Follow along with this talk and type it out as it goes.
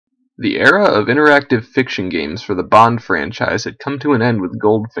The era of interactive fiction games for the Bond franchise had come to an end with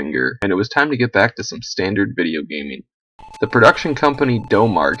Goldfinger, and it was time to get back to some standard video gaming. The production company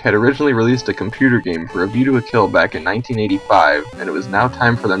Domark had originally released a computer game for A View to a Kill back in 1985, and it was now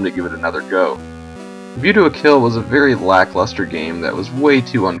time for them to give it another go. A View to a Kill was a very lackluster game that was way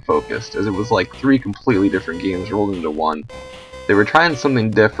too unfocused, as it was like 3 completely different games rolled into one. They were trying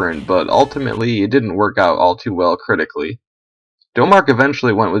something different, but ultimately it didn't work out all too well critically. Domark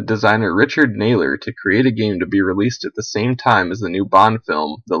eventually went with designer Richard Naylor to create a game to be released at the same time as the new Bond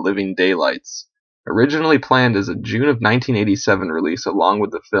film, The Living Daylights. Originally planned as a June of 1987 release along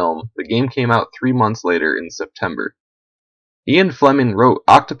with the film, the game came out 3 months later in September. Ian Fleming wrote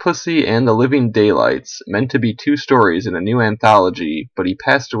Octopussy and The Living Daylights, meant to be 2 stories in a new anthology, but he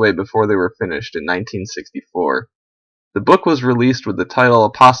passed away before they were finished in 1964. The book was released with the title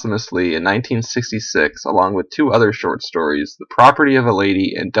posthumously in 1966, along with 2 other short stories, The Property of a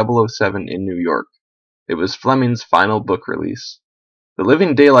Lady and 007 in New York. It was Fleming's final book release. The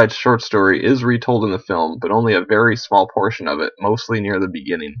Living Daylights short story is retold in the film, but only a very small portion of it, mostly near the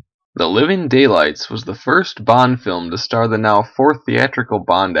beginning. The Living Daylights was the first Bond film to star the now 4th theatrical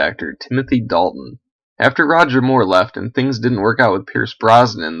Bond actor, Timothy Dalton. After Roger Moore left and things didn't work out with Pierce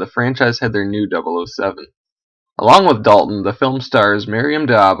Brosnan, the franchise had their new 007. Along with Dalton, the film stars Miriam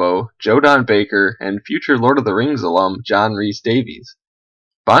D'Abo, Joe Don Baker, and future Lord of the Rings alum John Rhys-Davies.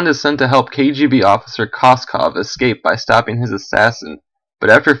 Bond is sent to help KGB officer Koskov escape by stopping his assassin, but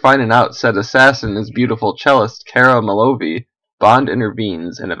after finding out said assassin is beautiful cellist Kara Malovi, Bond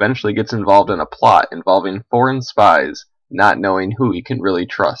intervenes and eventually gets involved in a plot involving foreign spies, not knowing who he can really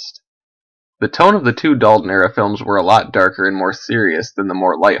trust. The tone of the 2 Dalton-era films were a lot darker and more serious than the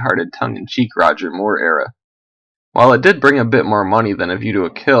more lighthearted tongue-in-cheek Roger Moore era. While it did bring a bit more money than A View to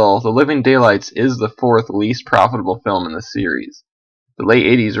a Kill, The Living Daylights is the 4th least profitable film in the series. The late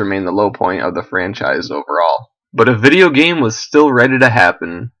 80s remained the low point of the franchise overall. But a video game was still ready to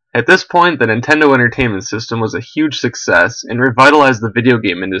happen. At this point, the Nintendo Entertainment System was a huge success and revitalized the video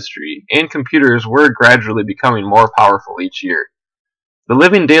game industry, and computers were gradually becoming more powerful each year. The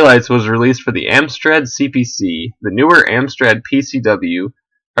Living Daylights was released for the Amstrad CPC, the newer Amstrad PCW,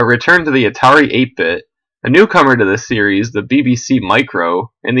 a return to the Atari 8-bit, a newcomer to the series, the BBC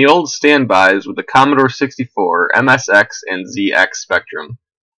Micro, and the old standbys with the Commodore 64, MSX and ZX Spectrum.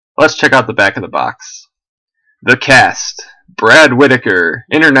 Let's check out the back of the box. The cast: Brad Whitaker,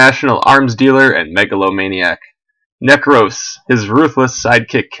 international arms dealer and megalomaniac. Nekros, his ruthless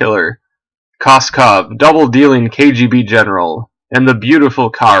sidekick killer. Koskov, double-dealing KGB general. And the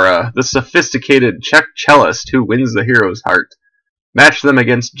beautiful Kara, the sophisticated Czech cellist who wins the hero's heart. Match them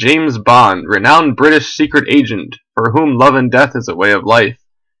against James Bond, renowned British secret agent, for whom love and death is a way of life,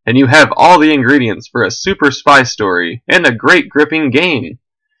 and you have all the ingredients for a super spy story, and a great gripping game.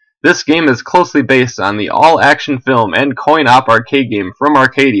 This game is closely based on the all-action film and coin-op arcade game from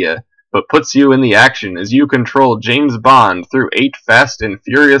Arcadia, but puts you in the action as you control James Bond through 8 fast and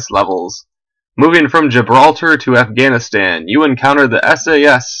furious levels. Moving from Gibraltar to Afghanistan, you encounter the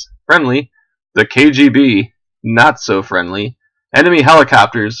SAS, friendly, the KGB, not so friendly, enemy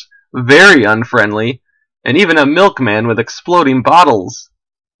helicopters, very unfriendly, and even a milkman with exploding bottles.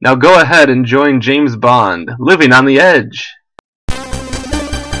 Now go ahead and join James Bond, living on the edge.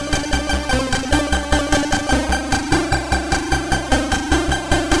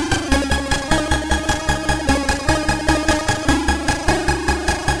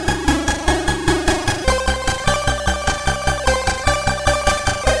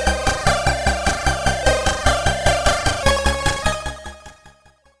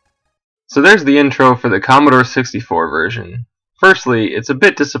 So there's the intro for the Commodore 64 version. Firstly, it's a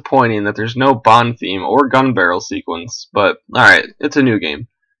bit disappointing that there's no Bond theme or gun barrel sequence, but alright, it's a new game.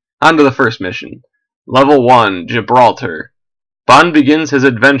 On to the first mission. Level 1, Gibraltar. Bond begins his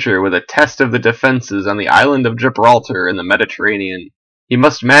adventure with a test of the defenses on the island of Gibraltar in the Mediterranean. He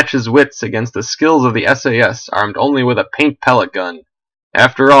must match his wits against the skills of the SAS, armed only with a paint pellet gun.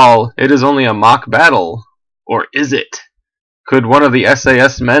 After all, it is only a mock battle. Or is it? Could one of the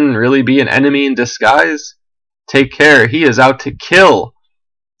SAS men really be an enemy in disguise? Take care, he is out to kill!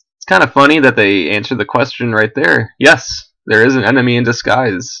 It's kind of funny that they answered the question right there. Yes, there is an enemy in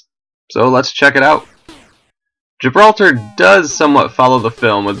disguise. So let's check it out. Gibraltar does somewhat follow the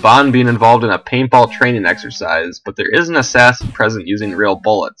film, with Bond being involved in a paintball training exercise, but there is an assassin present using real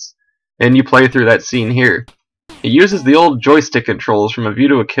bullets. And you play through that scene here. He uses the old joystick controls from A View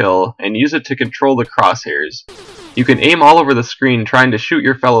to a Kill, and use it to control the crosshairs. You can aim all over the screen trying to shoot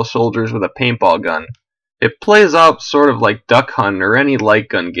your fellow soldiers with a paintball gun. It plays out sort of like Duck Hunt or any light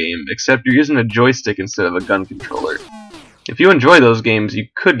gun game, except you're using a joystick instead of a gun controller. If you enjoy those games, you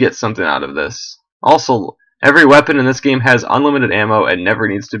could get something out of this. Also, every weapon in this game has unlimited ammo and never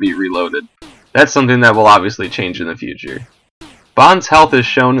needs to be reloaded. That's something that will obviously change in the future. Bond's health is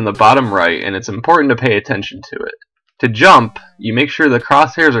shown in the bottom right, and it's important to pay attention to it. To jump, you make sure the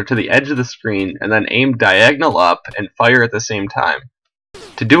crosshairs are to the edge of the screen, and then aim diagonal up and fire at the same time.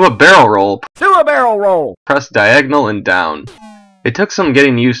 To do a barrel roll, press diagonal and down. It took some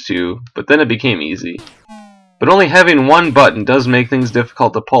getting used to, but then it became easy. But only having one button does make things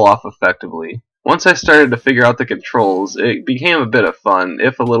difficult to pull off effectively. Once I started to figure out the controls, it became a bit of fun,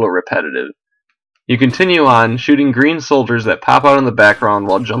 if a little repetitive. You continue on, shooting green soldiers that pop out in the background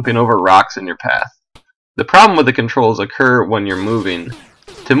while jumping over rocks in your path. The problem with the controls occur when you're moving.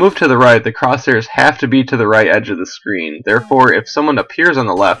 To move to the right, the crosshairs have to be to the right edge of the screen. Therefore, if someone appears on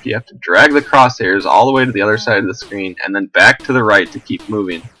the left, you have to drag the crosshairs all the way to the other side of the screen and then back to the right to keep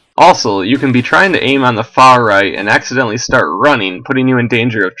moving. Also, you can be trying to aim on the far right and accidentally start running, putting you in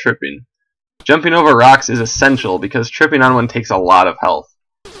danger of tripping. Jumping over rocks is essential because tripping on one takes a lot of health.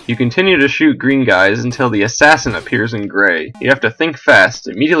 You continue to shoot green guys until the assassin appears in gray. You have to think fast,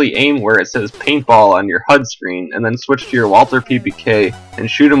 immediately aim where it says paintball on your HUD screen, and then switch to your Walther PPK and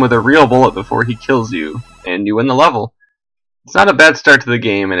shoot him with a real bullet before he kills you, and you win the level. It's not a bad start to the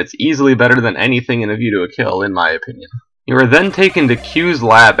game, and it's easily better than anything in A View to a Kill, in my opinion. You are then taken to Q's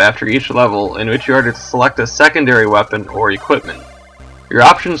lab after each level, in which you are to select a secondary weapon or equipment. Your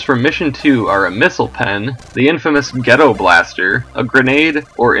options for Mission 2 are a missile pen, the infamous Ghetto Blaster, a grenade,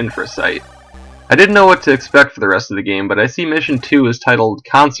 or infrasight. I didn't know what to expect for the rest of the game, but I see Mission 2 is titled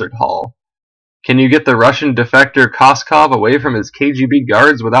Concert Hall. Can you get the Russian defector Koskov away from his KGB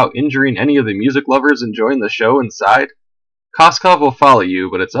guards without injuring any of the music lovers enjoying the show inside? Koskov will follow you,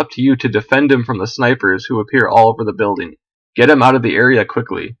 but it's up to you to defend him from the snipers who appear all over the building. Get him out of the area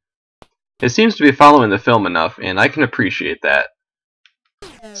quickly. It seems to be following the film enough, and I can appreciate that.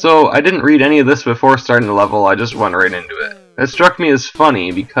 So, I didn't read any of this before starting the level, I just went right into it. It struck me as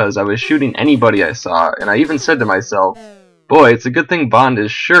funny because I was shooting anybody I saw, and I even said to myself, boy, it's a good thing Bond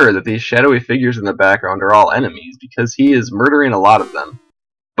is sure that these shadowy figures in the background are all enemies, because he is murdering a lot of them.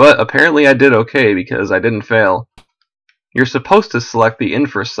 But apparently I did okay because I didn't fail. You're supposed to select the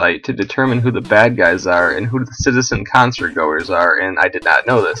infrasight to determine who the bad guys are and who the citizen concert goers are, and I did not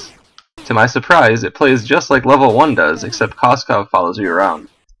know this. To my surprise, it plays just like level 1 does, except Koskov follows you around.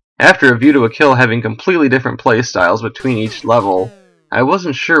 After A View to a Kill having completely different play styles between each level, I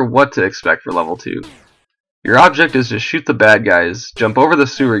wasn't sure what to expect for level 2. Your object is to shoot the bad guys, jump over the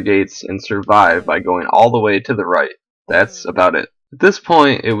sewer gates, and survive by going all the way to the right. That's about it. At this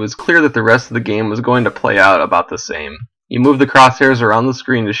point, it was clear that the rest of the game was going to play out about the same. You move the crosshairs around the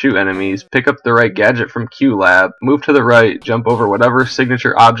screen to shoot enemies, pick up the right gadget from Q Lab, move to the right, jump over whatever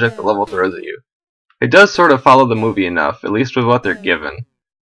signature object the level throws at you. It does sort of follow the movie enough, at least with what they're given.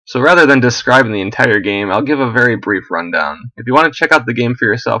 So rather than describing the entire game, I'll give a very brief rundown. If you want to check out the game for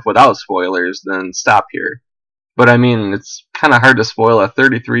yourself without spoilers, then stop here. But I mean, it's kinda hard to spoil a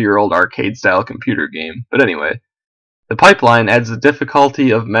 33-year-old arcade-style computer game. But anyway, the pipeline adds the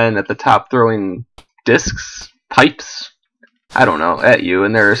difficulty of men at the top throwing discs? Pipes? I don't know, at you,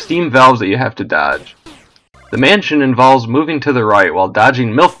 and there are steam valves that you have to dodge. The mansion involves moving to the right while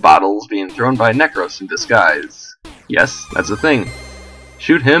dodging milk bottles being thrown by Necros in disguise. Yes, that's a thing.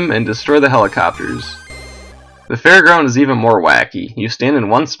 Shoot him and destroy the helicopters. The fairground is even more wacky. You stand in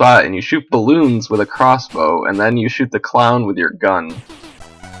one spot and you shoot balloons with a crossbow, and then you shoot the clown with your gun.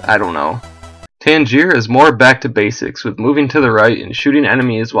 I don't know. Tangier is more back to basics, with moving to the right and shooting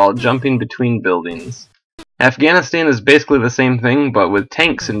enemies while jumping between buildings. Afghanistan is basically the same thing, but with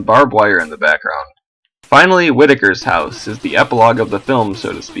tanks and barbed wire in the background. Finally, Whitaker's house is the epilogue of the film,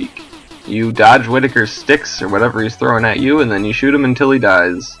 so to speak. You dodge Whitaker's sticks or whatever he's throwing at you, and then you shoot him until he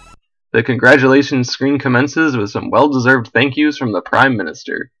dies. The congratulations screen commences with some well-deserved thank yous from the Prime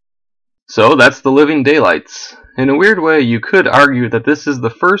Minister. So that's The Living Daylights. In a weird way, you could argue that this is the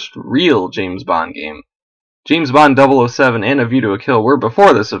first real James Bond game. James Bond 007 and A View to a Kill were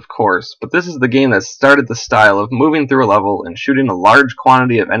before this, of course, but this is the game that started the style of moving through a level and shooting a large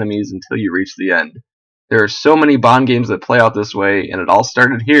quantity of enemies until you reach the end. There are so many Bond games that play out this way, and it all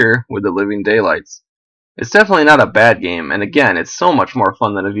started here with The Living Daylights. It's definitely not a bad game, and again, it's so much more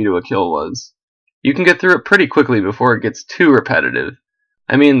fun than A View to a Kill was. You can get through it pretty quickly before it gets too repetitive.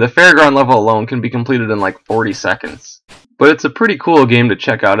 I mean, the fairground level alone can be completed in like 40 seconds. But it's a pretty cool game to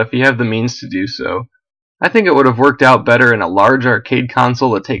check out if you have the means to do so. I think it would have worked out better in a large arcade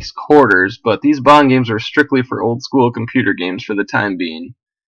console that takes quarters, but these Bond games are strictly for old school computer games for the time being.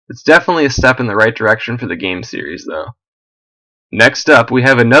 It's definitely a step in the right direction for the game series, though. Next up, we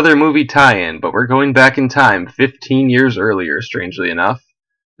have another movie tie-in, but we're going back in time 15 years earlier, strangely enough.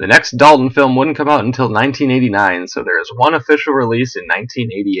 The next Dalton film wouldn't come out until 1989, so there is one official release in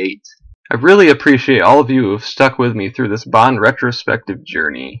 1988. I really appreciate all of you who have stuck with me through this Bond retrospective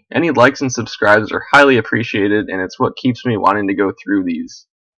journey. Any likes and subscribes are highly appreciated, and it's what keeps me wanting to go through these.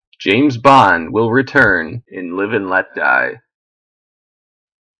 James Bond will return in Live and Let Die.